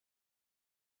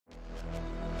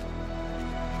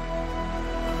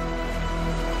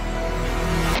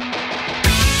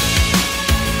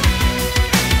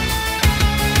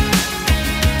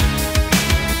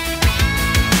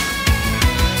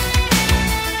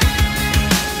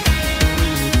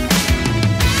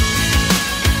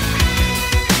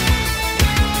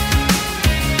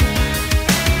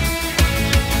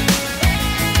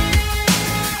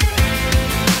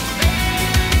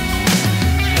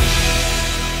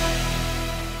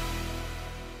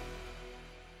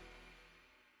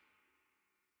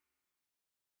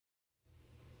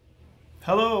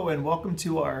Hello and welcome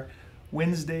to our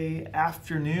Wednesday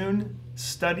afternoon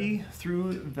study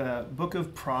through the book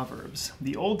of Proverbs,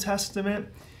 the Old Testament.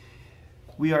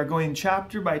 We are going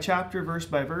chapter by chapter, verse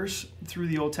by verse through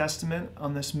the Old Testament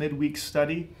on this midweek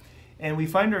study, and we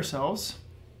find ourselves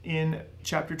in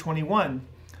chapter 21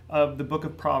 of the book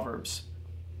of Proverbs.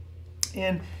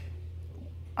 And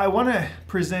I want to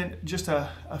present just a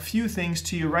few things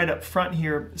to you right up front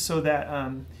here so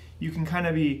that you can kind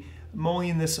of be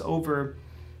mulling this over.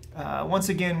 Once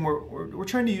again, we're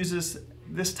trying to use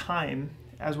this time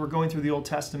as we're going through the Old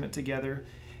Testament together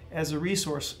as a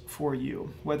resource for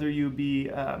you, whether you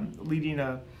be leading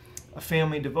a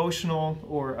family devotional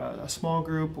or a small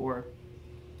group or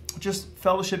just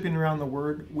fellowshipping around the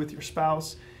Word with your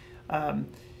spouse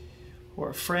or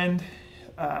a friend.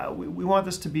 We want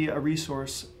this to be a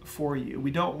resource for you.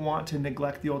 We don't want to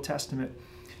neglect the Old Testament.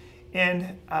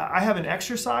 And I have an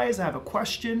exercise, I have a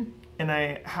question, and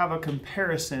I have a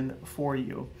comparison for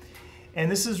you. And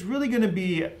this is really going to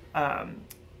be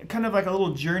kind of like a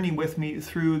little journey with me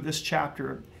through this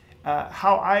chapter,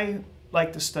 how I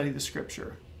like to study the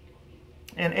Scripture.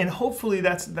 And hopefully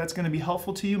that's going to be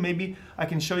helpful to you. Maybe I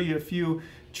can show you a few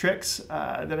tricks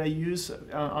that I use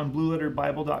on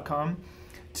blueletterbible.com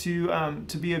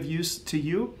to be of use to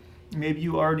you. Maybe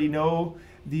you already know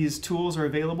these tools are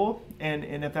available, and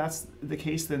if that's the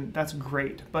case, then that's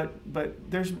great. But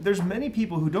there's many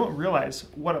people who don't realize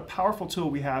what a powerful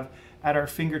tool we have at our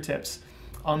fingertips,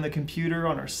 on the computer,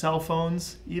 on our cell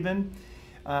phones, even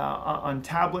on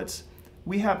tablets.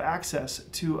 We have access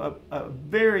to a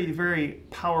very, very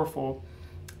powerful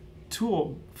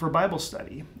tool for Bible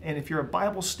study. And if you're a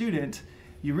Bible student,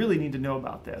 you really need to know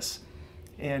about this.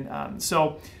 And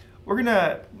so we're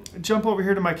gonna jump over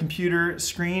here to my computer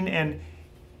screen, and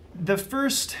the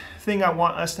first thing I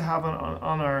want us to have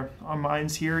on our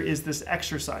minds here is this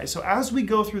exercise. So as we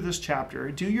go through this chapter,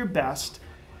 do your best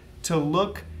to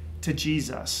look to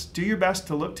Jesus. Do your best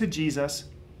to look to Jesus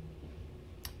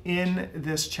in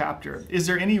this chapter. Is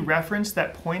there any reference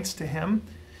that points to him?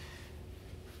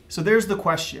 So there's the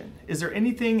question. Is there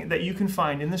anything that you can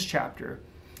find in this chapter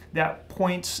that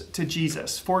points to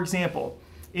Jesus? For example,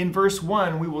 in verse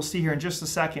 1, we will see here in just a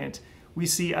second, we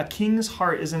see a king's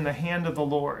heart is in the hand of the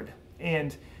Lord.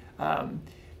 And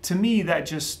to me, that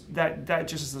just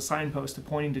is a signpost to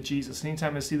pointing to Jesus.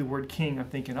 Anytime I see the word king, I'm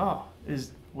thinking,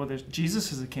 there's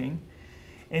Jesus is a king.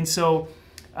 And so,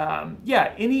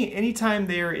 anytime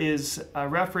there is a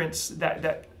reference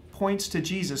that points to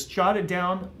Jesus, jot it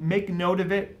down, make note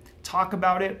of it, talk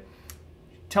about it,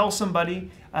 tell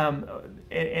somebody,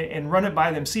 and run it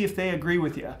by them. See if they agree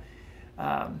with you.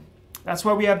 That's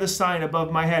why we have this sign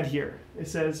above my head here. It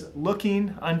says,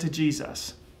 looking unto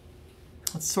Jesus.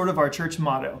 That's sort of our church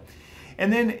motto.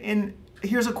 And then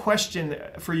here's a question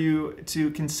for you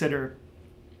to consider.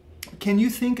 Can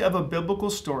you think of a biblical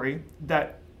story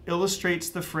that illustrates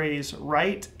the phrase,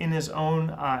 right in his own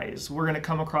eyes? We're going to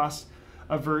come across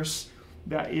a verse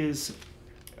that is,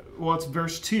 it's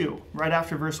verse 2, right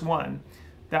after verse 1.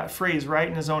 That phrase, right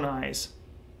in his own eyes.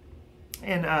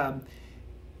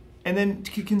 And then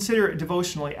to consider it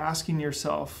devotionally, asking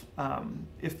yourself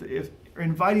if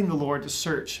inviting the Lord to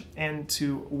search and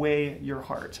to weigh your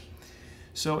heart.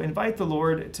 So invite the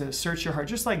Lord to search your heart,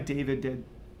 just like David did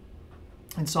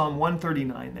in Psalm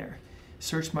 139 there.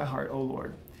 Search my heart, O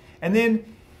Lord. And then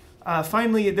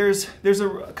finally, there's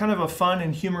a kind of a fun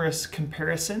and humorous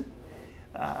comparison.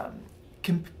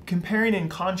 Comparing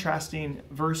and contrasting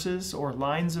verses or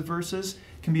lines of verses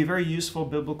can be a very useful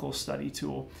biblical study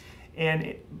tool.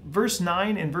 And verse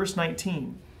 9 and verse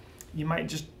 19, you might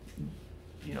just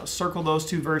circle those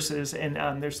two verses, and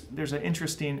there's an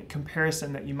interesting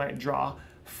comparison that you might draw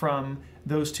from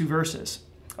those two verses.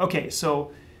 Okay,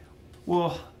 so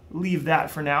we'll leave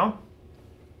that for now.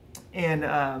 And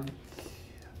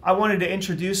I wanted to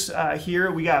introduce here,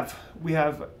 we have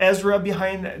Ezra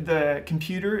behind the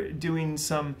computer doing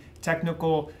some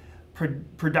technical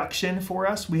production for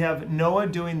us. We have Noah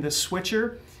doing the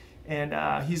switcher. And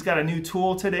he's got a new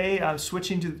tool today,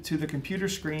 switching to the computer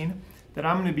screen that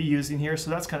I'm going to be using here, so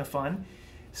that's kind of fun.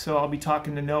 So I'll be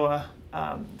talking to Noah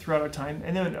throughout our time.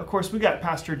 And then, of course, we got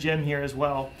Pastor Jim here as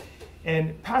well.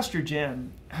 And Pastor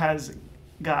Jim has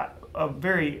got a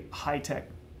very high-tech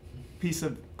piece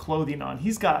of clothing on.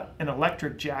 He's got an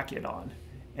electric jacket on.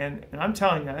 And I'm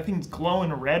telling you, I think it's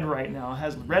glowing red right now. It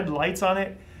has red lights on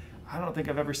it. I don't think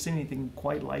I've ever seen anything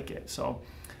quite like it. So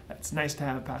it's nice to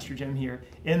have Pastor Jim here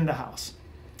in the house.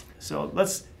 So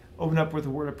let's open up with a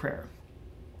word of prayer.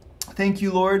 Thank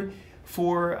you, Lord,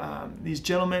 for these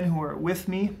gentlemen who are with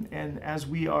me, and as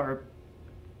we are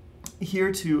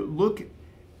here to look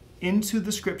into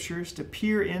the scriptures, to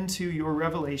peer into your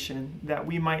revelation, that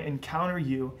we might encounter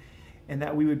you and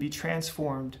that we would be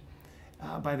transformed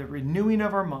by the renewing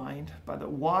of our mind, by the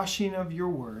washing of your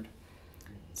word.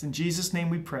 It's in Jesus' name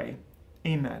we pray.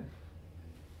 Amen.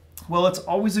 Well, it's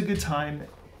always a good time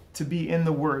to be in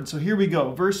the word. So here we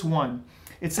go. Verse 1.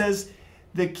 It says,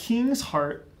 "The king's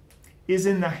heart is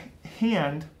in the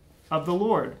hand of the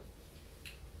Lord.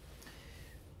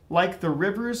 Like the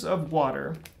rivers of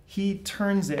water, he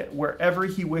turns it wherever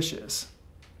he wishes."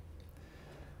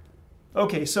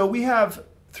 Okay, so we have,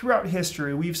 throughout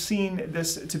history, we've seen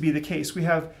this to be the case. We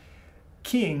have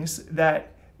kings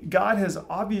that God has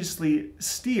obviously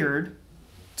steered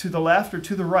to the left or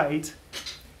to the right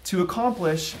to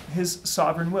accomplish his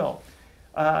sovereign will.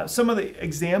 Some of the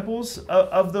examples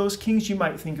of those kings, you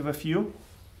might think of a few,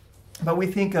 but we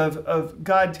think of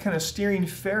God kind of steering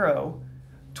Pharaoh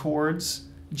towards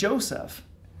Joseph.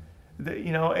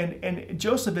 And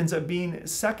Joseph ends up being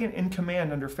second in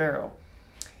command under Pharaoh.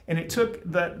 And it took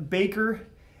the baker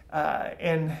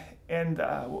and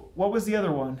what was the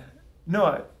other one?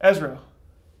 No, Ezra.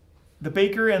 The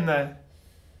baker and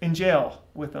in jail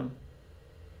with them.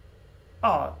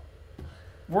 Oh,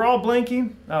 we're all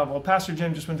blanking. Oh, well, Pastor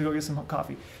Jim just went to go get some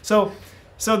coffee. So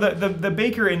the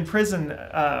baker in prison,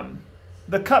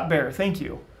 the cupbearer, thank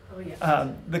you. Oh,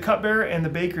 yeah. The cupbearer and the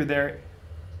baker there,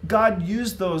 God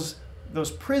used those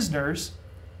prisoners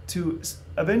to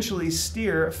eventually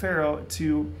steer Pharaoh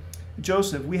to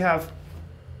Joseph. We have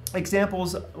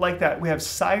examples like that. We have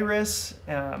Cyrus,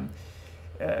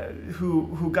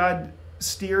 who God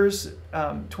steers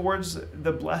towards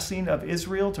the blessing of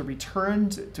Israel to return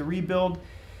to rebuild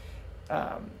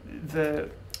the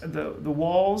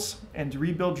walls and to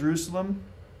rebuild Jerusalem.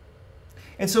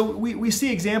 And so we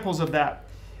see examples of that.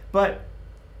 But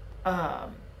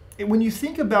when you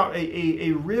think about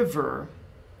a river,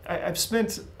 I've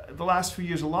spent the last few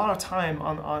years a lot of time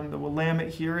on the Willamette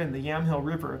here and the Yamhill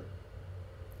River.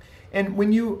 And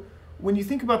when you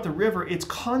think about the river, it's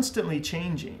constantly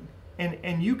changing.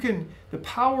 And you can, the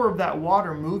power of that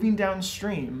water moving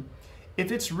downstream,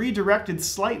 if it's redirected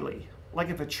slightly, like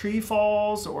if a tree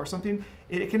falls or something,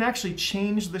 it can actually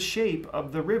change the shape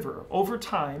of the river. Over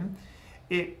time,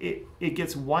 it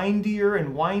gets windier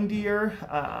and windier.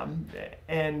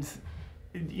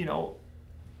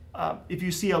 If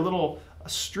you see a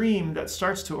stream that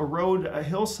starts to erode a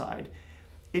hillside,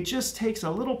 it just takes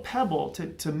a little pebble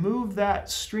to move that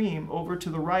stream over to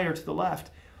the right or to the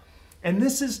left. And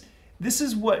this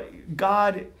is what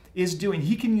God is doing.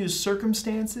 He can use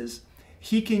circumstances.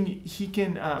 He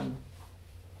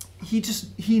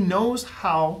knows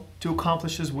how to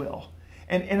accomplish his will.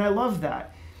 And I love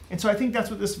that. And so I think that's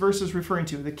what this verse is referring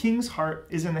to. The king's heart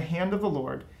is in the hand of the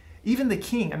Lord. Even the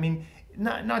king, I mean,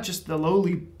 not just the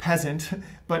lowly peasant,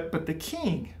 but the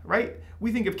king, right?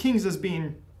 We think of kings as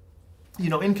being,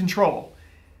 in control.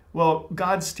 Well,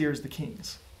 God steers the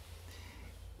kings.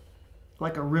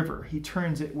 Like a river, he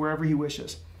turns it wherever he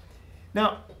wishes.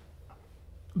 Now,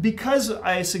 because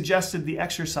I suggested the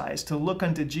exercise to look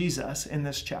unto Jesus in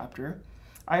this chapter,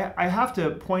 I have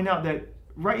to point out that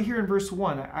right here in verse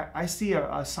 1, I see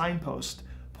a signpost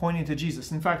pointing to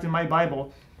Jesus. In fact, in my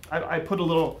Bible, I put a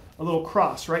little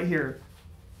cross right here,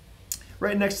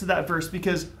 right next to that verse,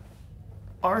 because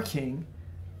our King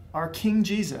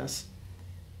Jesus,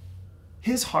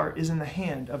 his heart is in the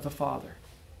hand of the Father.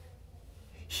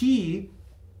 He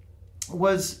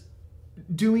was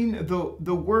doing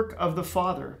the work of the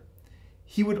Father.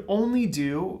 He would only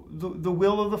do the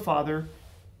will of the Father,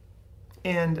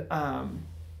 and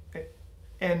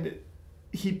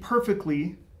he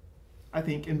perfectly, I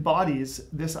think, embodies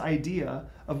this idea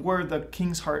of where the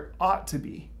king's heart ought to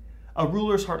be. A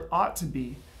ruler's heart ought to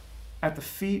be at the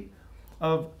feet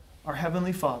of our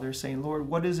Heavenly Father, saying, Lord,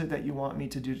 what is it that you want me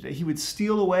to do today? He would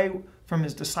steal away from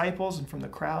his disciples and from the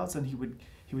crowds, and he would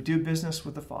do business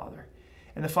with the Father.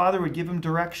 And the Father would give him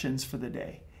directions for the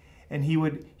day. And he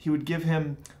would give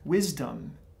him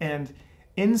wisdom and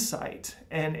insight.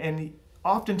 And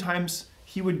oftentimes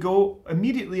he would go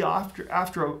immediately after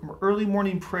an early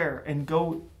morning prayer and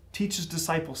go teach his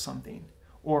disciples something,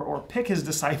 or pick his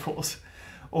disciples,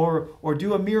 or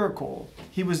do a miracle.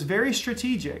 He was very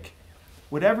strategic.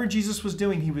 Whatever Jesus was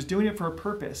doing, he was doing it for a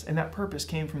purpose, and that purpose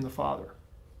came from the Father.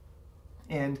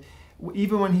 And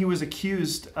even when he was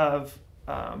accused of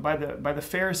by the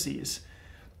Pharisees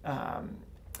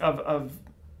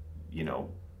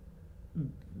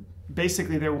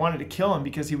basically they wanted to kill him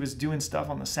because he was doing stuff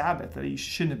on the Sabbath that he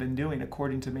shouldn't have been doing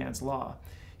according to man's law.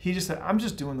 He just said, I'm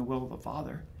just doing the will of the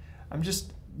Father. I'm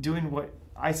just doing what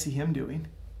I see him doing.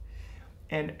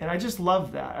 And I just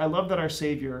love that. I love that our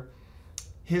Savior,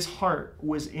 his heart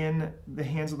was in the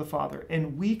hands of the Father,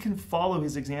 and we can follow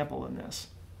his example in this.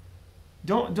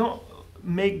 Don't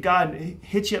make God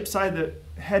hit you upside the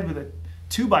head with a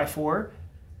 2x4.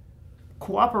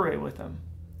 Cooperate with him.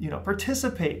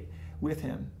 Participate with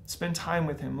him. Spend time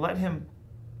with him. Let him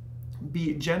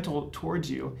be gentle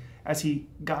towards you as he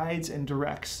guides and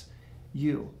directs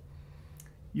you,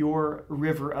 your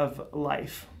river of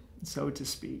life, so to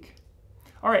speak.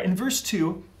 All right, in verse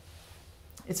 2,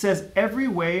 it says, every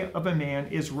way of a man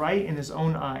is right in his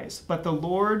own eyes, but the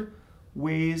Lord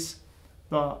weighs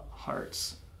the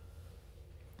hearts.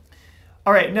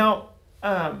 All right, now,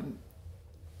 I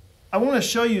want to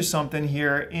show you something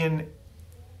here.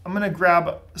 I'm going to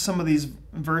grab some of these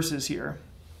verses here.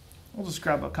 We'll just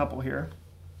grab a couple here.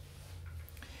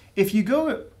 If you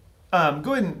go ahead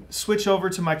and switch over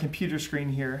to my computer screen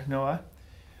here, Noah.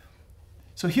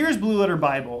 So here's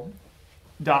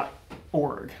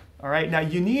blueletterbible.org. All right, now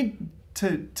you need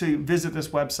to visit this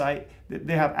website.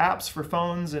 They have apps for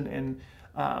phones and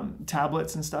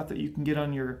tablets and stuff that you can get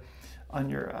on your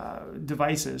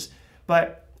devices.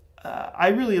 But I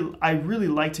really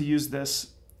like to use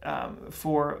this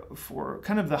for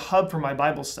kind of the hub for my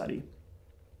Bible study.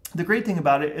 The great thing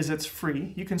about it is it's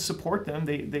free. You can support them.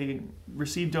 They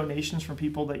receive donations from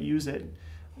people that use it,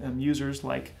 users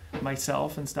like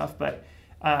myself and stuff. But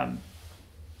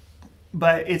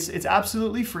it's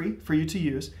absolutely free for you to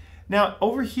use. Now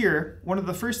over here, one of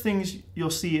the first things you'll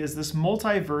see is this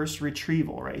multi-verse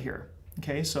retrieval right here.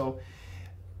 Okay, so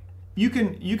you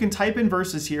can type in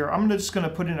verses here. I'm just going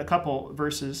to put in a couple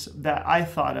verses that I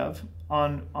thought of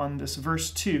on this verse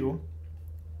 2.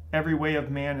 Every way of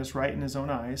man is right in his own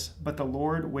eyes, but the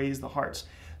Lord weighs the hearts.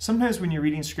 Sometimes when you're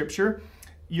reading scripture,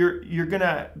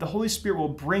 the Holy Spirit will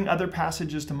bring other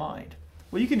passages to mind.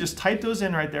 Well, you can just type those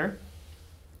in right there,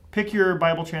 pick your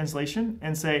Bible translation,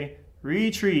 and say,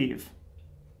 retrieve.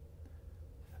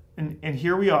 And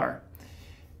here we are.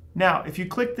 Now, if you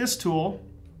click this tool,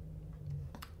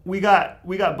 we got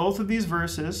both of these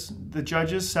verses, the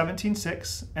Judges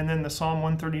 17:6, and then the Psalm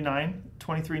 139,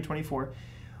 23 and 24.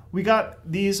 We got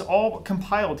these all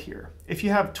compiled here. If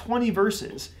you have 20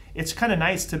 verses, it's kind of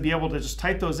nice to be able to just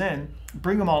type those in,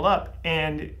 bring them all up,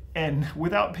 and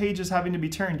without pages having to be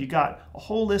turned, you got a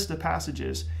whole list of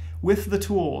passages with the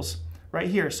tools right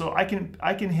here. So I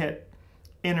can hit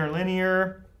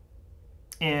interlinear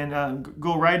and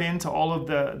go right into all of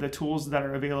the tools that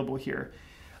are available here.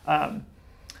 So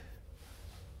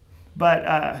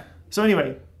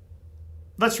anyway,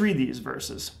 let's read these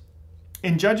verses.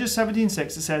 In Judges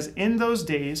 17:6, it says, in those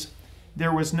days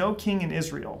there was no king in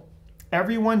Israel.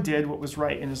 Everyone did what was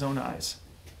right in his own eyes.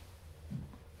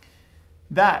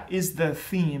 That is the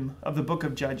theme of the book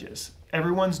of Judges.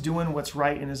 Everyone's doing what's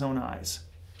right in his own eyes.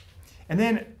 And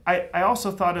then I also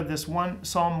thought of this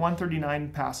Psalm 139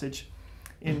 passage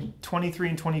in 23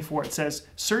 and 24. It says,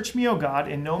 search me, O God,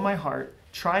 and know my heart.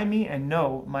 Try me and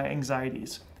know my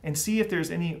anxieties, and see if there's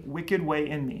any wicked way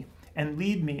in me, and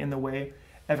lead me in the way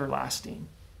everlasting.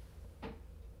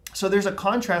 So there's a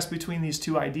contrast between these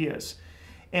two ideas.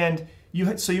 And you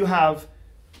have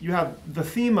the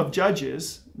theme of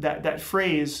Judges, that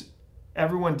phrase,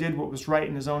 everyone did what was right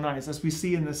in his own eyes, as we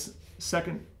see in this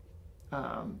second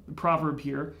proverb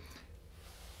here.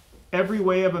 Every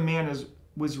way of a man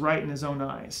was right in his own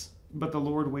eyes, but the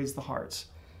Lord weighs the hearts.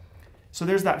 So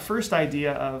there's that first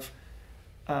idea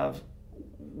of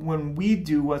when we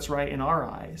do what's right in our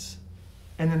eyes.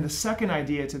 And then the second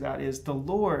idea to that is the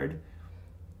Lord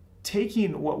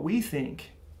taking what we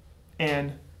think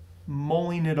and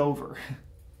mulling it over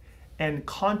and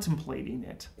contemplating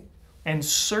it and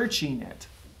searching it.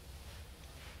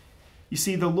 You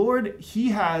see, the Lord, he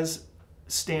has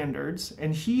standards,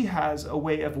 and he has a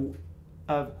way of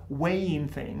weighing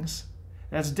things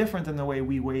that's different than the way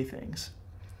we weigh things.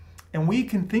 And we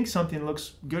can think something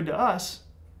looks good to us,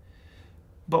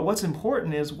 but what's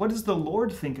important is, what does the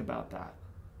Lord think about that?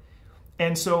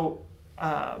 And so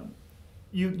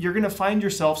you're going to find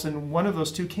yourselves in one of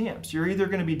those two camps. You're either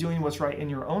going to be doing what's right in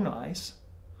your own eyes,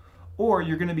 or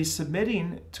you're going to be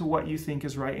submitting to what you think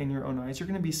is right in your own eyes. You're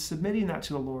going to be submitting that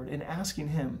to the Lord and asking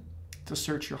him to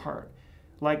search your heart,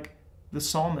 like the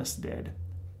psalmist did.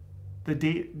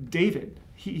 David,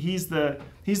 he's the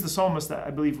psalmist that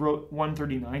I believe wrote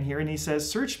 139 here, and he says,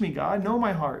 search me, God, know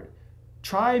my heart.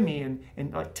 Try me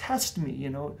and like test me,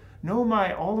 know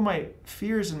all of my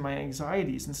fears and my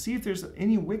anxieties, and see if there's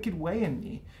any wicked way in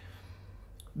me.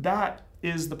 That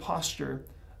is the posture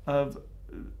of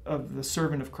the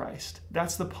servant of Christ.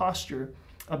 That's the posture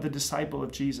of the disciple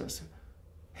of Jesus.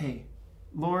 Hey,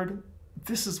 Lord,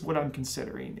 this is what I'm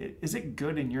considering. Is it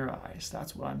good in your eyes?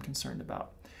 That's what I'm concerned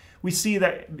about. We see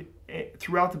that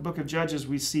throughout the book of Judges,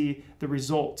 we see the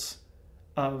results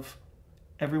of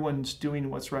everyone's doing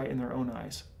what's right in their own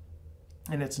eyes.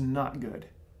 And it's not good.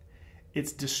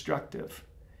 It's destructive.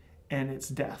 And it's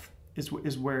death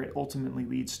is where it ultimately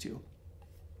leads to.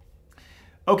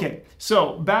 Okay,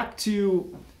 so back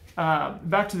to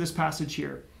this passage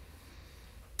here.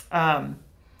 I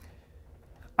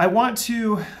want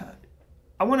to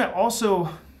also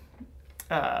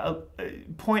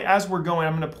point, as we're going,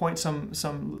 I'm going to point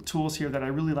some tools here that I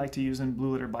really like to use in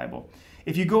Blue Letter Bible.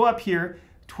 If you go up here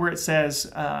to where it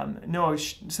says, no,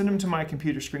 send them to my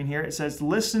computer screen here. It says,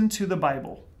 listen to the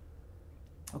Bible.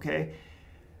 Okay.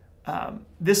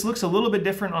 This looks a little bit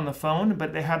different on the phone,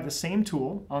 but they have the same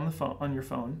tool on the phone, on your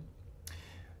phone.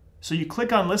 So you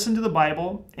click on Listen to the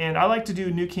Bible, and I like to do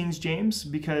New King James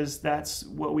because that's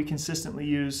what we consistently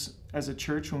use as a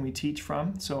church when we teach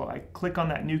from. So I click on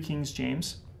that New King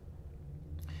James,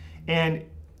 and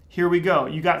here we go.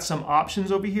 You got some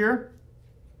options over here.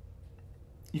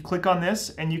 You click on this,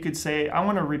 and you could say, I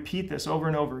want to repeat this over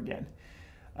and over again.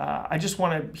 I just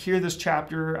want to hear this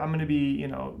chapter. I'm going to be,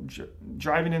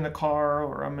 driving in the car,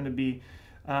 or I'm going to be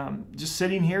just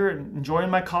sitting here and enjoying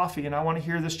my coffee, and I want to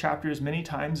hear this chapter as many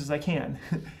times as I can.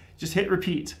 Just hit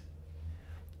repeat.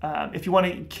 If you want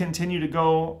to continue to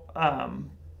go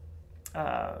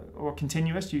or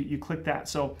continuous, you click that.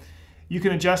 So you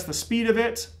can adjust the speed of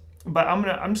it, but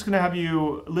I'm just gonna have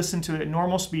you listen to it at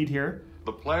normal speed here.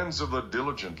 The plans of the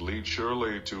diligent lead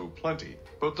surely to plenty,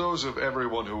 but those of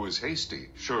everyone who is hasty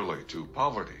surely to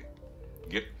poverty.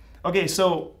 Okay,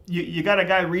 so you got a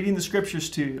guy reading the scriptures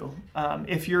to you.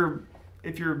 If you're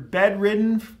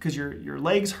bedridden because your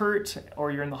legs hurt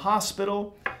or you're in the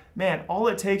hospital, man, all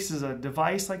it takes is a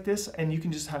device like this, and you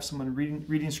can just have someone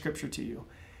reading scripture to you.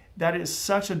 That is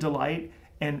such a delight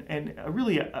and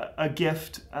really a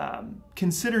gift.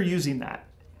 Consider using that.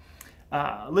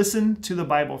 Listen to the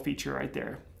Bible feature right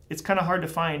there. It's kind of hard to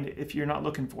find if you're not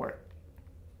looking for it.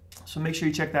 So make sure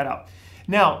you check that out.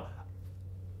 Now,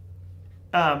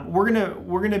 we're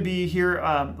gonna be here.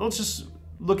 Let's just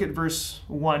look at verse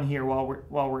 1 here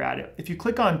while we're at it. If you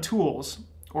click on Tools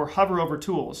or hover over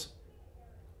Tools,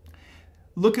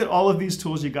 look at all of these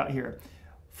tools you got here.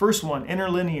 First one,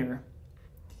 interlinear.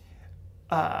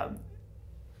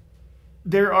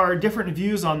 There are different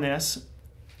views on this.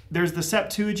 There's the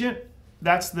Septuagint.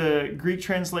 That's the Greek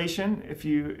translation. If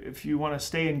you want to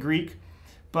stay in Greek,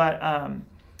 but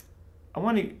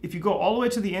if you go all the way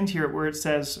to the end here where it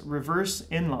says reverse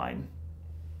inline,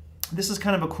 this is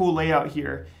kind of a cool layout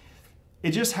here.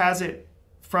 It just has it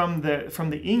from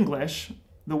the English,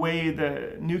 the way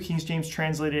the New King James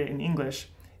translated it in English,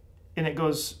 and it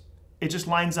just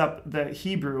lines up the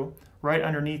Hebrew right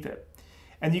underneath it.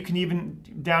 And you can even,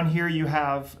 down here you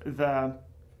have the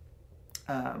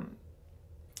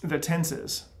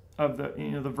tenses of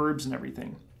the verbs and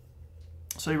everything.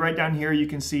 So right down here you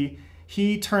can see,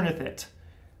 he turneth it.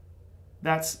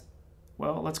 Let's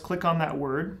click on that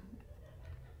word.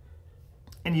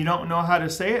 And you don't know how to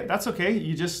say it, that's okay.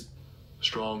 You just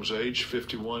Strong's H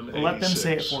 5186. Let them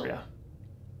say it for you.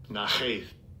 Nacheh.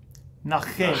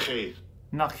 Nacheh.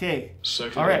 Nacheh.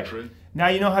 Second All right. entry. Now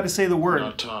you know how to say the word.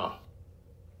 Natah.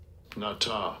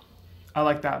 Natah. I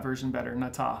like that version better.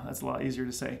 Natah. That's a lot easier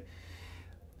to say.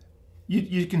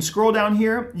 You can scroll down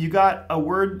here. You got a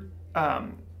word.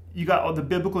 You got all the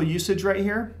biblical usage right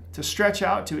here. To stretch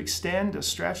out, to extend, to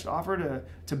stretch, to offer,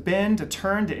 to bend, to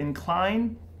turn, to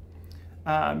incline.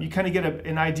 You kind of get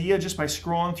an idea just by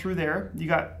scrolling through there. You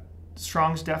got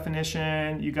Strong's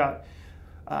definition. You got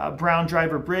Brown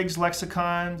Driver Briggs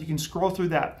lexicon. You can scroll through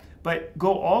that. But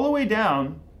go all the way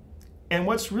down. And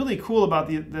what's really cool about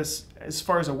this, as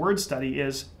far as a word study,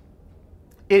 is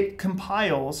it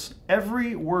compiles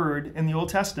every word in the Old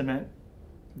Testament,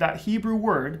 that Hebrew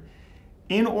word,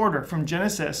 in order from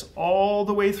Genesis all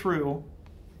the way through.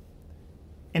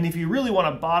 And if you really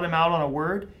want to bottom out on a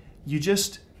word, you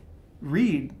just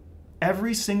read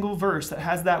every single verse that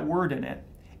has that word in it,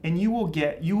 and you will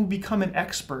become an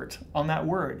expert on that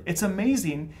word. It's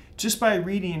amazing just by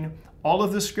reading all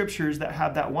of the scriptures that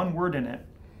have that one word in it.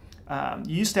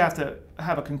 You used to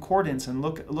have a concordance and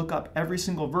look up every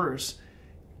single verse.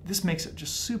 This makes it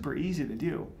just super easy to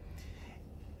do.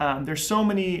 There's so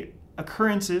many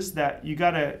occurrences that you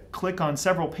got to click on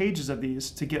several pages of these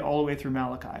to get all the way through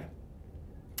Malachi.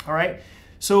 All right,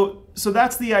 so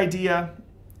that's the idea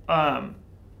of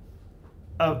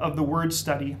the word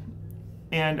study,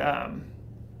 and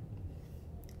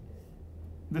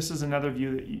this is another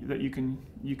view that you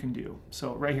can do.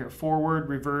 So right here, forward,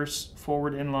 reverse,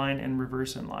 forward inline, and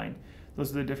reverse inline.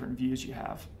 Those are the different views you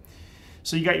have.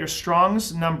 So you got your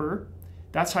Strong's number.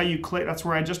 That's how you click. That's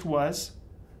where I just was.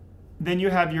 Then you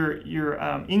have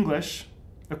your English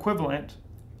equivalent.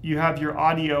 You have your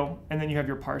audio, and then you have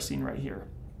your parsing right here.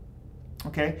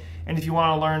 Okay, and if you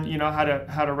want to learn,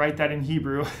 how to write that in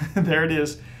Hebrew, there it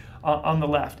is on the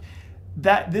left.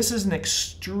 This is an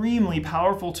extremely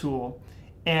powerful tool,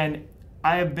 and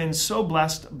I have been so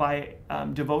blessed by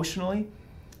devotionally.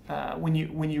 When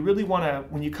you really want to,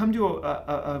 when you come to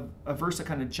a verse that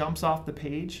kind of jumps off the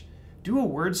page, do a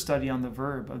word study on the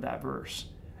verb of that verse.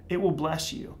 It will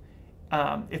bless you.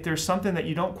 If there's something that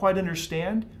you don't quite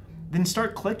understand, then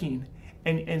start clicking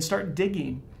and start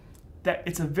digging. That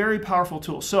it's a very powerful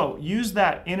tool. So use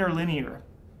that interlinear.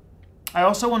 I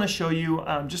also want to show you,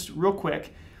 just real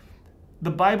quick, the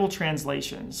Bible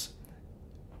translations.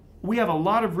 We have a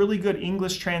lot of really good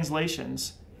English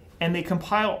translations, and they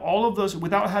compile all of those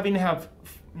without having to have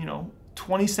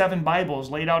 27 Bibles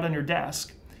laid out on your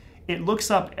desk. It looks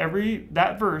up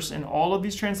that verse in all of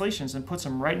these translations and puts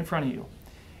them right in front of you.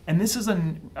 And this is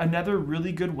another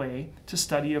really good way to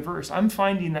study a verse. I'm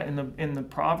finding that in the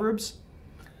Proverbs,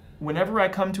 whenever I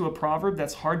come to a proverb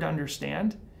that's hard to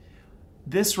understand,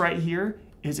 this right here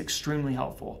is extremely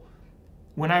helpful.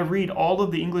 When I read all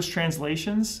of the English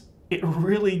translations, it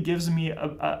really gives me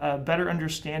a better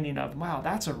understanding of, wow,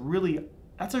 that's a really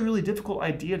difficult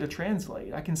idea to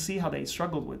translate. I can see how they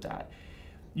struggled with that.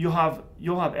 You'll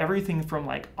have everything from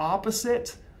like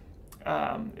opposite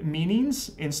meanings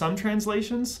in some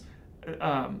translations,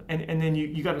 and then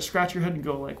you got to scratch your head and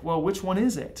go like, well, which one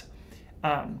is it?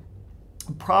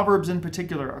 Proverbs in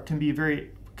particular can be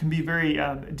very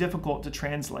difficult to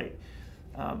translate.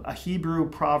 A Hebrew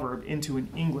proverb into an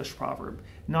English proverb,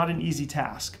 not an easy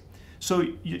task. So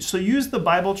use the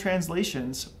Bible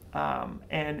translations,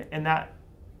 and that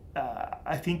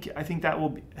I think that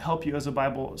will help you as a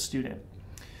Bible student.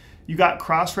 You got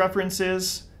cross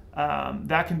references.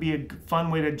 That can be a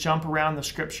fun way to jump around the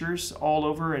scriptures all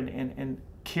over and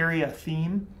carry a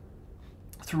theme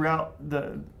throughout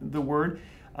the word.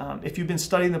 If you've been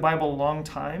studying the Bible a long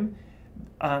time,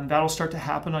 that'll start to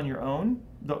happen on your own.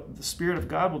 The Spirit of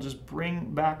God will just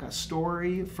bring back a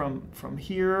story from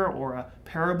here or a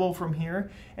parable from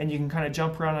here, and you can kind of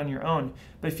jump around on your own.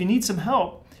 But if you need some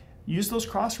help, use those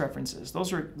cross references.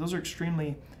 Those are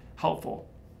extremely helpful.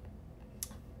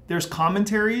 There's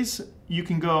commentaries. You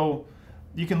can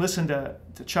listen to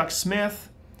Chuck Smith,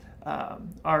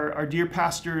 our dear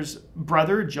pastor's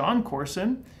brother, John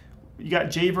Corson. You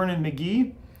got J. Vernon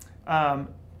McGee, a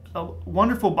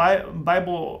wonderful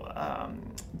Bible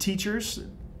teachers,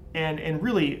 and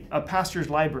really a pastor's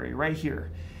library right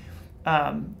here.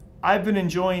 I've been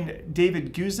enjoying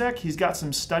David Guzek. He's got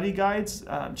some study guides,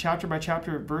 chapter by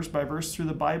chapter, verse by verse through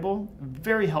the Bible.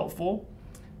 Very helpful.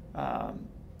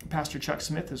 Pastor Chuck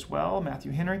Smith as well,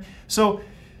 Matthew Henry. So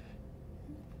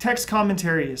text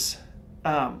commentaries,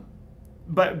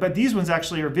 but these ones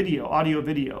actually are audio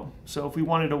video. So if we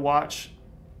wanted to watch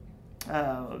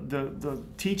the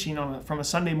teaching from a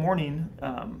Sunday morning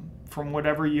from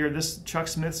whatever year, this Chuck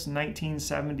Smith's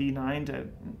 1979 to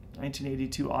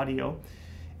 1982 audio,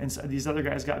 and so these other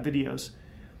guys got videos.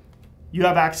 You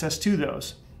have access to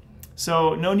those.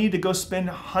 So no need to go spend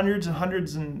hundreds and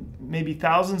hundreds and maybe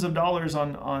thousands of dollars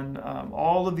on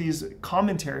all of these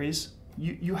commentaries.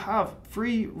 You have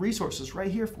free resources right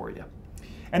here for you.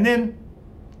 And then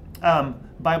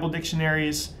Bible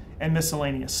dictionaries and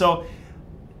miscellaneous. So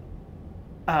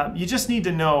you just need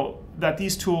to know that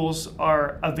these tools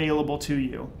are available to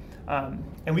you.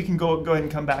 And we can go ahead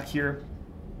and come back here.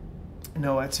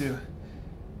 Noah,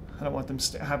 I don't want them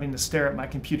having to stare at my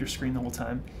computer screen the whole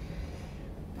time.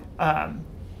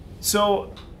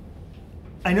 So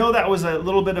I know that was a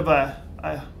little bit of a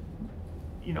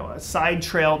side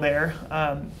trail there,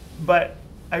 but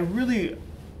I really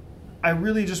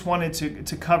just wanted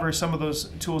to cover some of those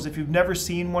tools. If you've never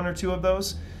seen one or two of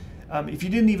those, if you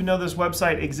didn't even know this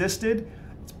website existed,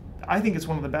 I think it's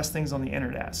one of the best things on the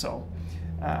internet. So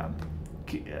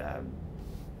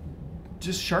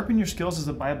just sharpen your skills as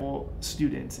a Bible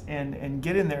student and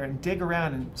get in there and dig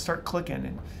around and start clicking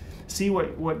and see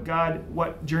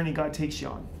what journey God takes you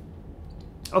on.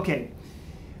 Okay.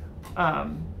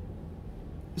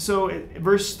 So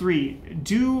verse 3,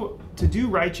 to do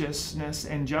righteousness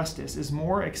and justice is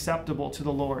more acceptable to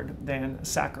the Lord than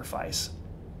sacrifice.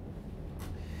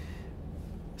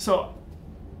 So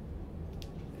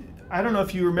I don't know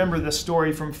if you remember this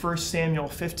story from 1 Samuel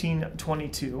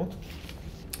 15:22,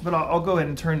 but I'll go ahead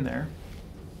and turn there.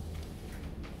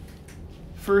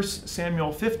 1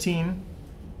 Samuel 15.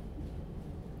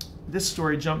 This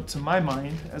story jumped to my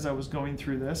mind as I was going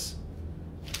through this,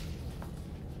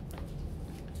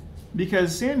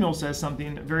 because Samuel says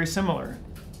something very similar.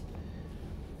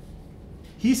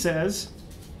 He says,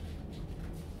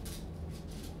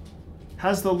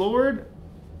 has the Lord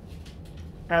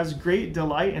as great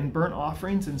delight in burnt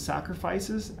offerings and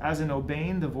sacrifices as in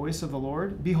obeying the voice of the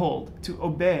Lord? Behold, to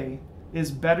obey is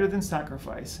better than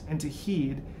sacrifice, and to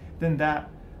heed than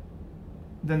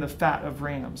the fat of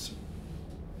rams.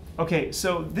 Okay,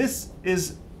 so this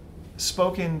is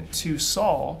spoken to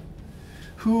Saul,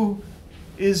 who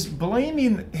is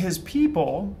blaming his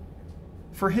people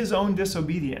for his own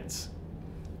disobedience.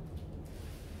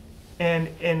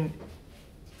 And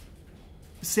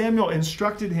Samuel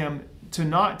instructed him to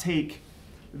not take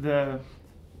the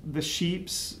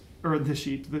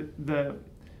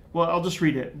I'll just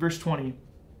read it. Verse 20.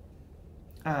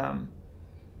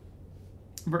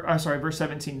 Verse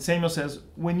 17. Samuel says,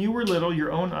 when you were little, in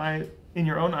your own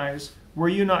eyes, were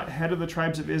you not head of the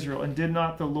tribes of Israel, and did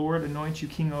not the Lord anoint you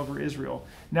king over Israel?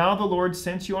 Now the Lord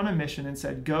sent you on a mission and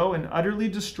said, go and utterly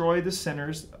destroy the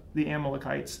sinners, the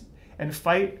Amalekites, and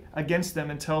fight against them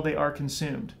until they are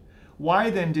consumed. Why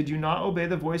then did you not obey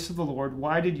the voice of the Lord?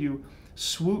 Why did you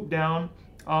swoop down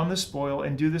on the spoil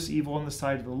and do this evil in the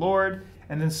sight of the Lord?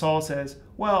 And then Saul says,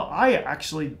 well, I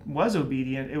actually was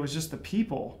obedient. It was just the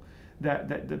people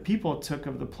that the people took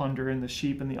of the plunder and the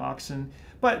sheep and the oxen.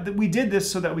 But we did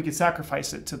this so that we could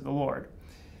sacrifice it to the Lord.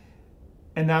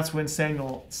 And that's when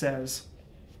Samuel says,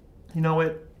 you know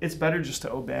what? It's better just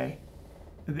to obey.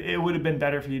 It would have been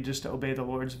better for you just to obey the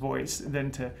Lord's voice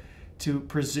than to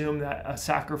presume that a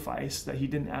sacrifice that he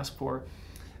didn't ask for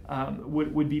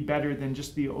would be better than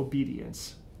just the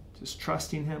obedience. Just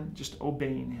trusting him, just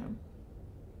obeying him.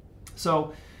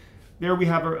 So there we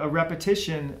have a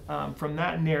repetition from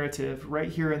that narrative right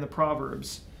here in the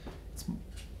Proverbs.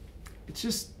 It's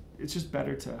just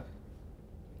better to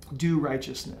do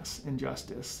righteousness and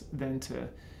justice than to,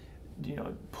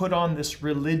 put on this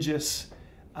religious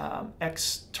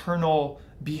external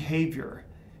behavior.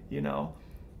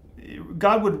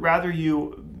 God would rather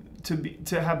you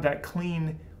to have that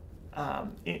clean,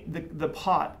 the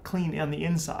pot clean on the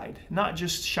inside, not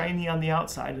just shiny on the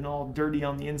outside and all dirty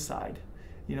on the inside.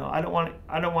 I don't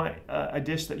want a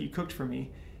dish that you cooked for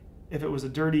me if it was a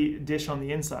dirty dish on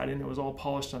the inside and it was all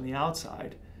polished on the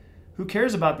outside. Who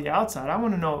cares about the outside? I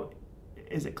want to know,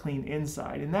 is it clean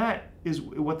inside? And that is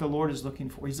what the Lord is looking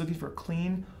for. He's looking for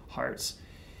clean hearts.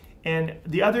 And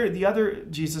the other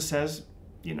Jesus says,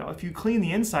 if you clean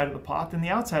the inside of the pot, then the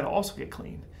outside will also get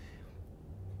clean.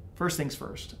 First things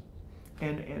first.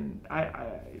 And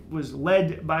I was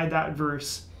led by that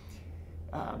verse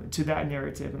to that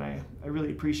narrative, and I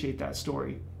really appreciate that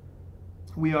story.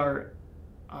 We are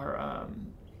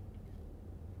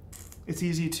it's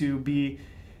easy to be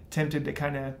tempted to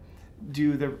kind of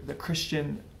do the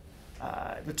Christian,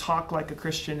 to talk like a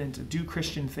Christian and to do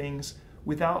Christian things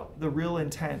without the real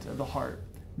intent of the heart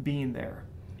being there.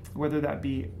 Whether that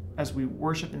be as we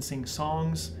worship and sing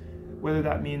songs, whether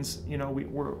that means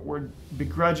we're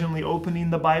begrudgingly opening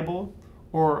the Bible,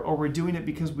 or we're doing it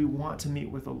because we want to meet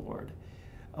with the Lord,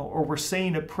 or we're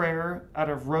saying a prayer out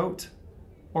of rote,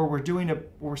 or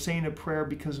we're saying a prayer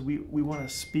because we want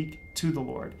to speak to the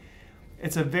Lord.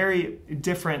 It's a very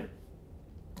different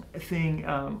thing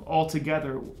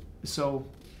altogether. So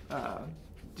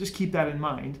just keep that in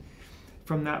mind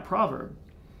from that proverb.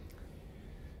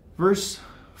 Verse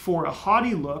 4, a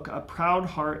haughty look, a proud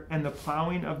heart, and the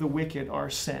plowing of the wicked are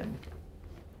sin.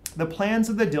 The plans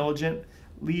of the diligent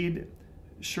lead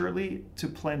surely to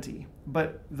plenty,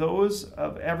 but those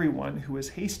of everyone who is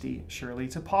hasty surely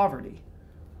to poverty.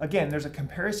 Again, there's a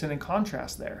comparison and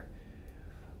contrast there.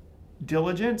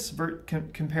 Diligence,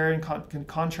 compare and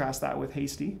contrast that with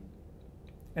hasty.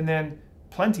 And then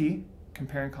plenty,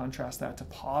 compare and contrast that to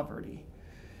poverty.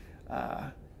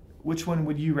 Which one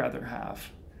would you rather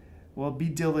have? Well, be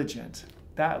diligent.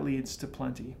 That leads to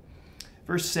plenty.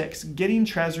 Verse 6, getting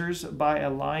treasures by a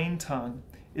lying tongue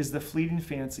is the fleeting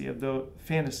fantasy of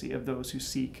those who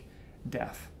seek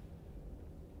death.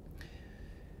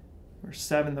 Verse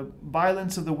 7, the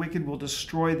violence of the wicked will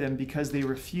destroy them because they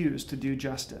refuse to do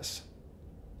justice.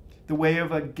 The way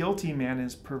of a guilty man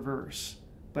is perverse,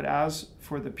 but as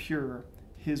for the pure,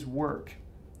 his work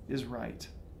is right.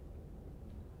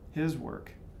 His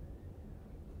work.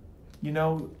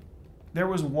 There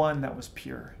was one that was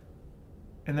pure,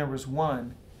 and there was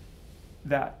one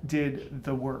that did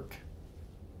the work,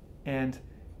 and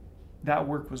that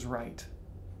work was right,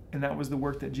 and that was the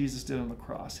work that Jesus did on the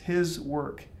cross. His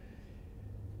work.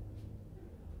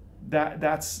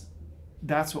 That's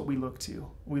what we look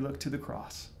to. We look to the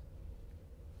cross.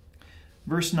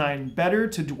 Verse 9, better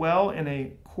to dwell in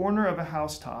a corner of a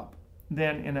housetop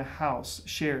than in a house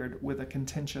shared with a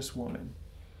contentious woman.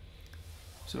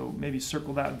 So maybe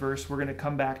circle that verse. We're going to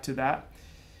come back to that.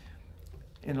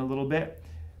 in a little bit.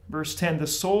 Verse 10, the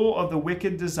soul of the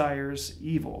wicked desires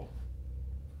evil.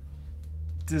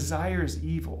 Desires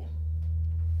evil.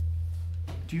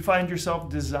 Do you find yourself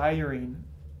desiring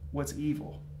what's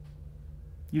evil?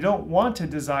 You don't want to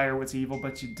desire what's evil,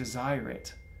 but you desire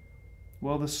it.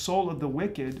 Well, the soul of the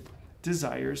wicked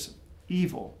desires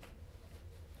evil.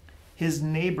 His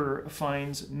neighbor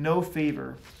finds no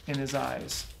favor in his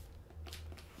eyes.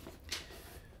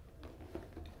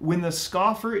 When the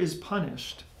scoffer is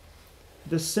punished,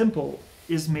 the simple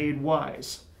is made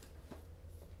wise.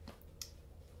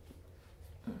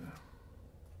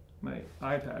 My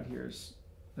iPad here is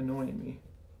annoying me.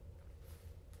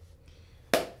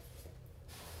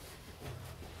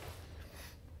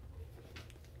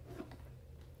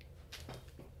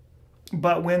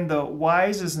 But when the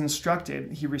wise is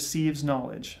instructed, he receives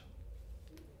knowledge.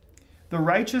 The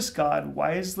righteous God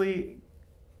wisely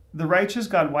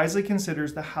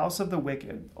considers the house of the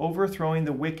wicked, overthrowing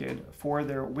the wicked for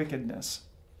their wickedness.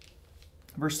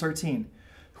 Verse 13,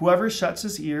 whoever shuts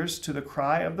his ears to the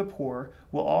cry of the poor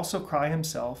will also cry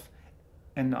himself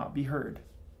and not be heard.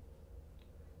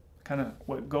 Kind of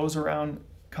what goes around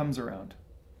comes around.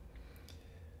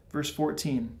 Verse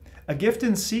 14, a gift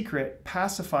in secret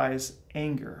pacifies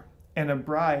anger, and a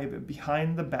bribe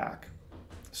behind the back,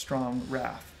 strong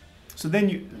wrath. So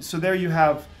there you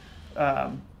have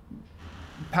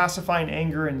pacifying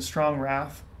anger and strong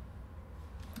wrath.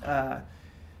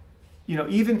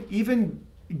 Even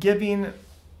giving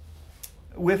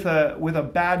with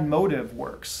a bad motive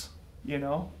works.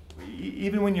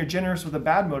 Even when you're generous with a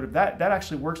bad motive, that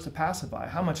actually works to pacify.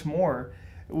 How much more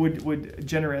would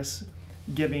generous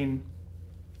giving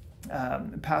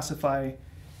pacify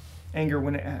anger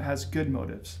when it has good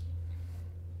motives?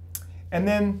 And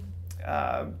then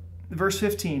verse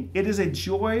 15, it is a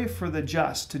joy for the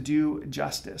just to do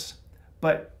justice,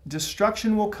 but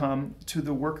destruction will come to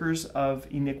the workers of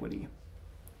iniquity.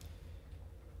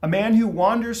 A man who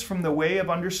wanders from the way of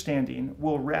understanding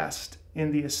will rest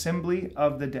in the assembly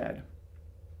of the dead.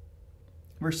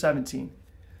 Verse 17,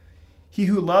 he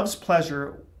who loves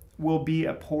pleasure will be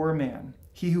a poor man.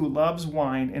 He who loves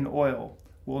wine and oil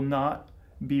will not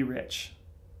be rich.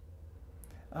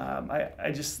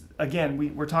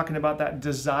 We're talking about that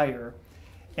desire,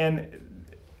 and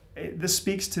this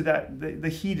speaks to that the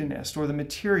hedonist or the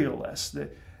materialist.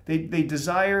 They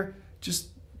desire just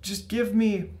give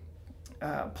me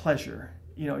pleasure.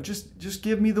 Just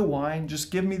give me the wine,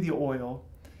 just give me the oil,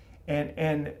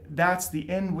 and that's the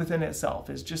end within itself.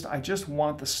 Is I just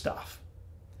want the stuff.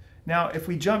 Now, if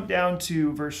we jump down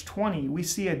to verse 20, we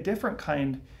see a different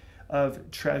kind of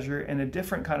treasure and a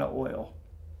different kind of oil.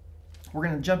 We're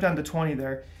going to jump down to 20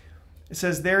 there. It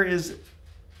says, there is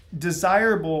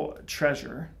desirable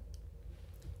treasure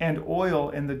and oil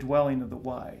in the dwelling of the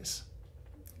wise.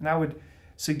 And I would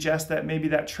suggest that maybe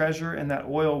that treasure and that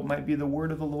oil might be the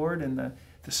word of the Lord and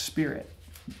the Spirit.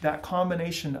 That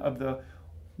combination of the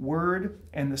word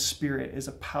and the Spirit is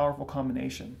a powerful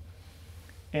combination.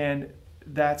 And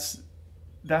that's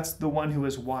the one who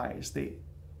is wise.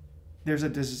 There's a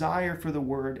desire for the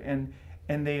word, and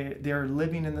they are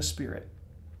living in the Spirit.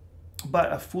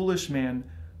 But a foolish man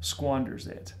squanders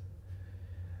it.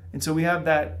 And so we have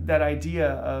that idea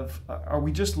of, are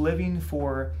we just living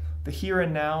for the here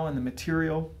and now and the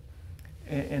material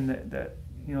and the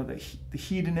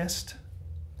hedonist,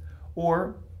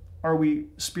 or are we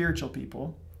spiritual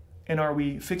people, and are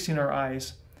we fixing our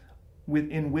eyes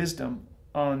in wisdom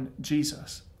on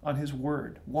Jesus, on his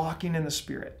word, walking in the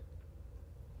Spirit?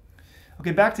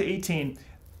 Okay, back to 18.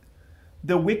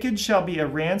 The wicked shall be a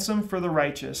ransom for the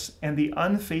righteous, and the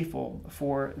unfaithful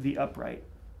for the upright.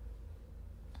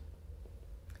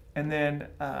 And then,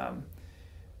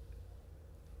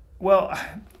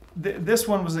 this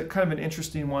one was kind of an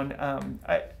interesting one.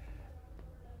 I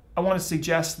want to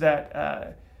suggest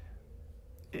that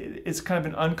it's kind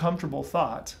of an uncomfortable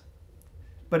thought,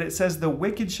 but it says the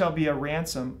wicked shall be a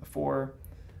ransom for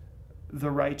the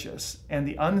righteous, and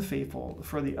the unfaithful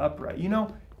for the upright.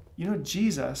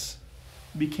 Jesus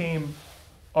became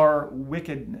our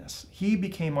wickedness. He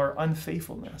became our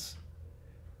unfaithfulness.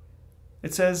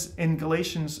 It says in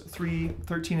Galatians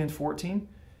 3:13 and 14,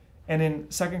 and in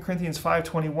 2 Corinthians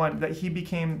 5:21, that he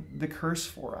became the curse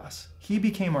for us. He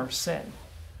became our sin.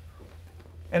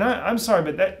 And I'm sorry,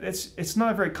 but it's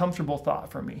not a very comfortable thought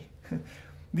for me.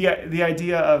 The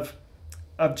idea of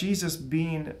Jesus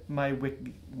being my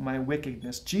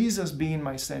wickedness, Jesus being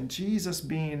my sin, Jesus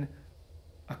being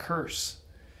a curse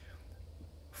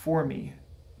for me.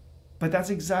 But that's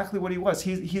exactly what he was.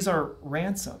 He's our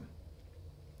ransom.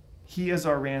 He is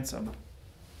our ransom.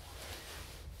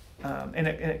 And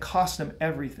it cost him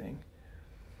everything.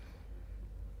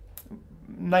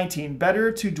 19,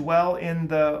 better to dwell in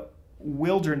the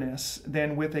wilderness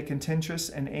than with a contentious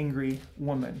and angry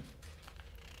woman.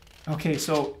 Okay,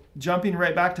 so jumping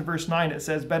right back to verse 9, it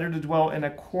says, better to dwell in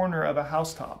a corner of a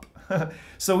housetop.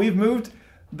 So we've moved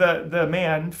the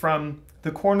man from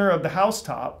the corner of the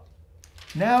housetop.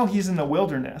 Now he's in the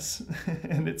wilderness.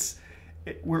 And he's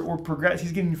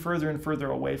getting further and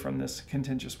further away from this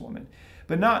contentious woman.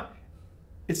 But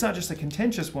it's not just a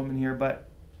contentious woman here, but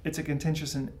it's a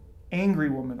contentious and angry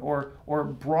woman or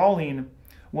brawling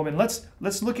woman.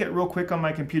 Let's look at real quick on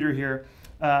my computer here.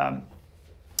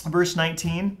 Verse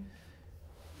 19.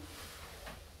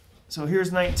 So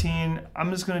here's 19.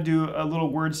 I'm just going to do a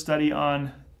little word study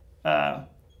on an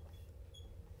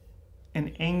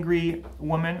angry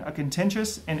woman, a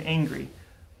contentious and angry.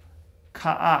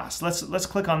 Ka'as. Let's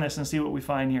click on this and see what we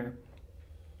find here.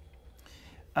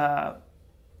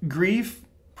 Grief,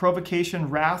 provocation,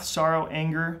 wrath, sorrow,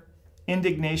 anger,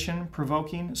 indignation,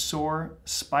 provoking, sore,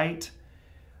 spite.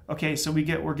 Okay, so we're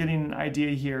getting an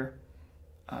idea here.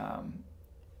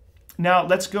 Now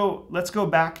let's go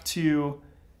back to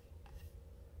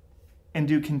and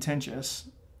do contentious,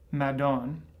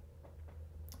 madon.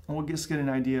 And we'll just get an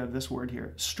idea of this word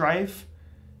here. Strife,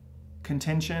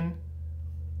 contention,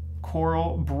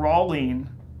 quarrel, brawling.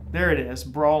 There it is,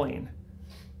 brawling.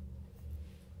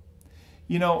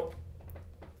 You know,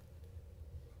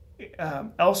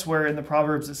 elsewhere in the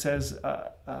Proverbs it says,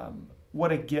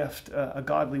 what a gift a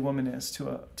godly woman is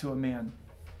to a man.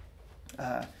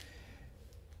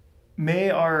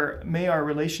 May our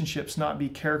relationships not be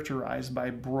characterized by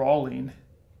brawling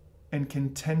and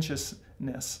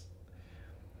contentiousness.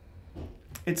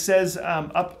 It says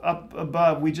up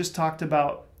above, we just talked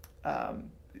about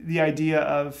the idea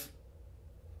of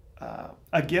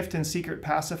a gift in secret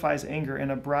pacifies anger,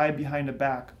 and a bribe behind a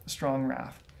back, strong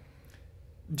wrath.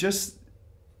 Just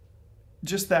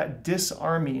that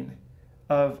disarming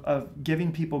of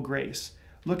giving people grace.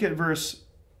 Look at verse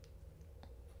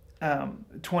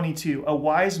 22. A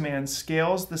wise man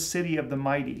scales the city of the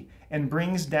mighty and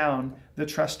brings down the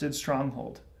trusted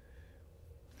stronghold.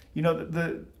 You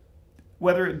know,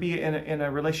 whether it be in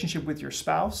a relationship with your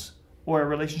spouse or a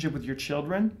relationship with your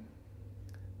children,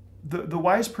 the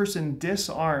wise person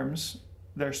disarms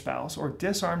their spouse or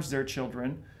disarms their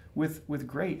children with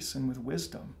grace and with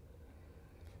wisdom.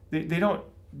 They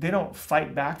don't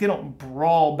fight back. They don't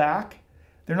brawl back.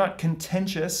 They're not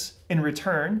contentious in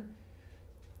return.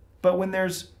 But when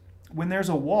there's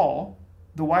a wall,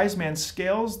 the wise man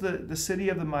scales the city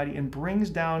of the mighty and brings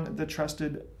down the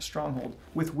trusted stronghold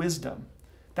with wisdom.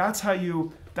 That's how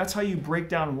you break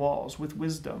down walls, with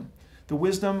wisdom, the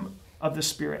wisdom of the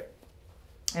Spirit.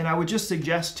 And I would just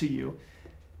suggest to you,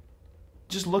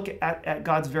 just look at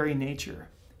God's very nature.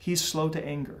 He's slow to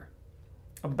anger,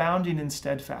 abounding in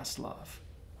steadfast love,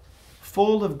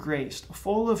 full of grace,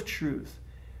 full of truth.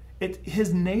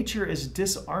 His nature is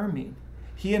disarming.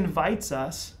 He invites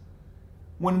us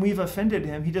when we've offended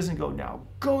him. He doesn't go, now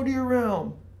go to your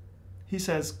room. He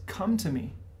says, come to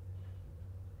me.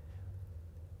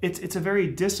 It's a very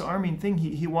disarming thing.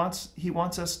 He wants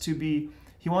us to be,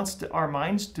 our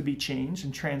minds to be changed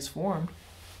and transformed.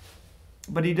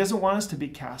 But he doesn't want us to be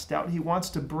cast out. He wants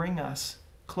to bring us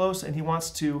close, and he wants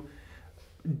to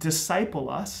disciple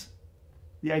us.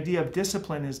 The idea of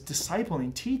discipline is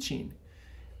discipling, teaching.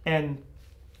 And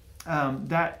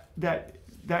that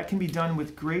can be done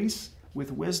with grace,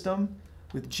 with wisdom,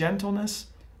 with gentleness,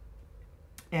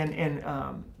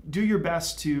 and do your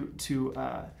best to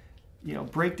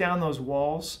break down those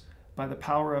walls by the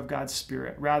power of God's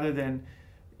Spirit, rather than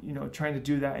trying to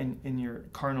do that in your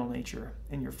carnal nature,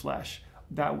 in your flesh.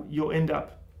 That you'll end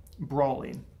up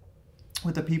brawling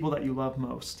with the people that you love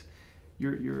most,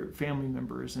 your family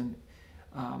members, and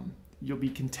you'll be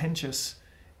contentious,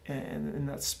 and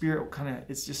that spirit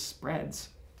it just spreads.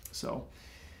 So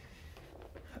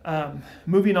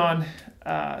moving on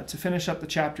to finish up the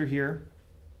chapter here,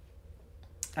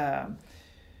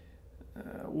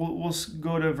 we'll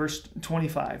go to verse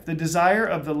 25. The desire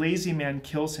of the lazy man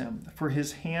kills him, for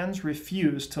his hands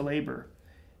refuse to labor.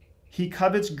 He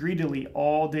covets greedily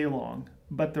all day long,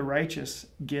 but the righteous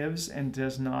gives and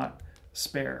does not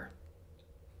spare.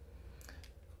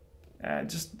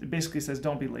 It basically says,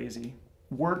 don't be lazy.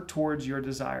 Work towards your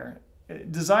desire.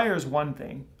 Desire is one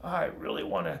thing. Oh, I really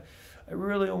want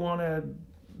to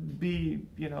be,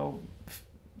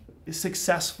 a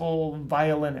successful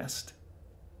violinist.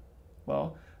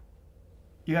 Well,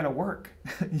 you got to work.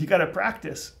 You got to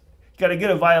practice. You got to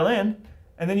get a violin,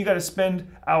 and then you got to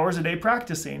spend hours a day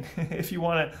practicing if you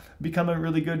want to become a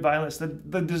really good violinist.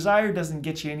 The desire doesn't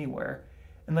get you anywhere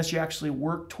unless you actually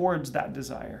work towards that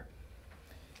desire.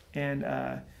 And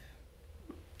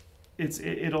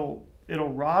it'll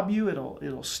rob you,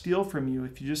 it'll steal from you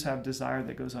if you just have desire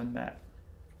that goes unmet.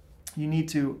 You need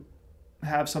to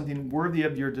have something worthy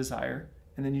of your desire,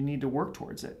 and then you need to work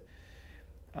towards it.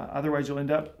 Otherwise, you'll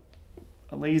end up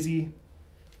a lazy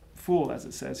fool, as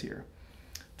it says here.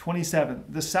 27,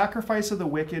 the sacrifice of the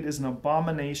wicked is an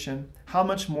abomination. How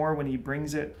much more when he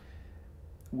brings it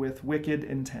with wicked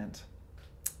intent?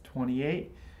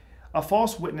 28, a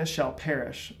false witness shall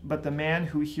perish, but the man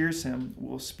who hears him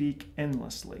will speak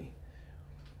endlessly.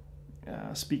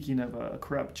 Speaking of a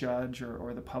corrupt judge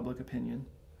or the public opinion.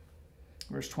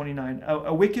 Verse 29,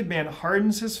 a wicked man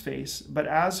hardens his face, but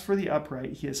as for the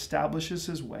upright, he establishes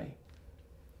his way.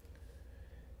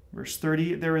 Verse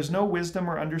 30, there is no wisdom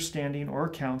or understanding or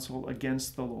counsel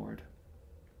against the Lord.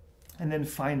 And then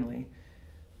finally,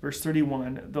 verse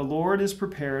 31, the Lord is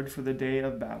prepared for the day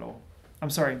of battle.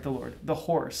 The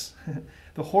horse.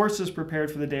 The horse is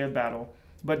prepared for the day of battle,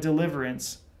 but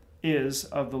deliverance is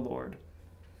of the Lord.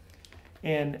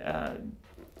 And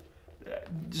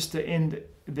just to end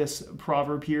this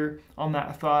proverb here on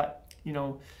that thought,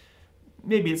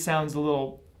 maybe it sounds a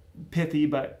little pithy,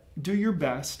 but do your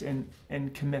best and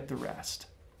commit the rest.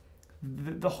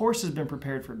 The horse has been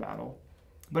prepared for battle,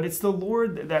 but it's the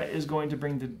Lord that is going to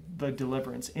bring the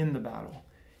deliverance in the battle.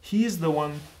 He is the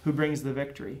one who brings the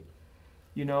victory.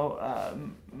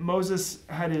 Moses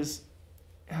had his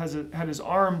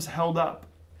arms held up,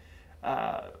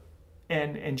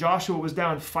 and Joshua was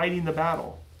down fighting the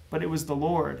battle, but it was the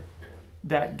Lord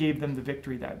that gave them the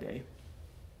victory that day,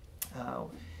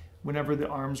 whenever the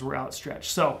arms were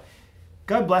outstretched. So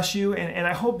God bless you, and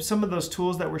I hope some of those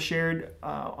tools that were shared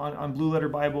on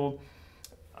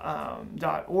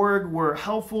blueletterbible.org were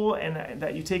helpful, and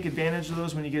that you take advantage of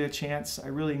those when you get a chance. I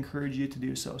really encourage you to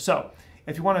do so. So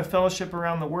if you want to fellowship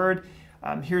around the Word,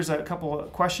 here's a couple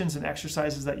of questions and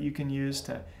exercises that you can use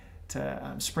to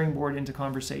springboard into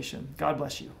conversation. God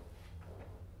bless you.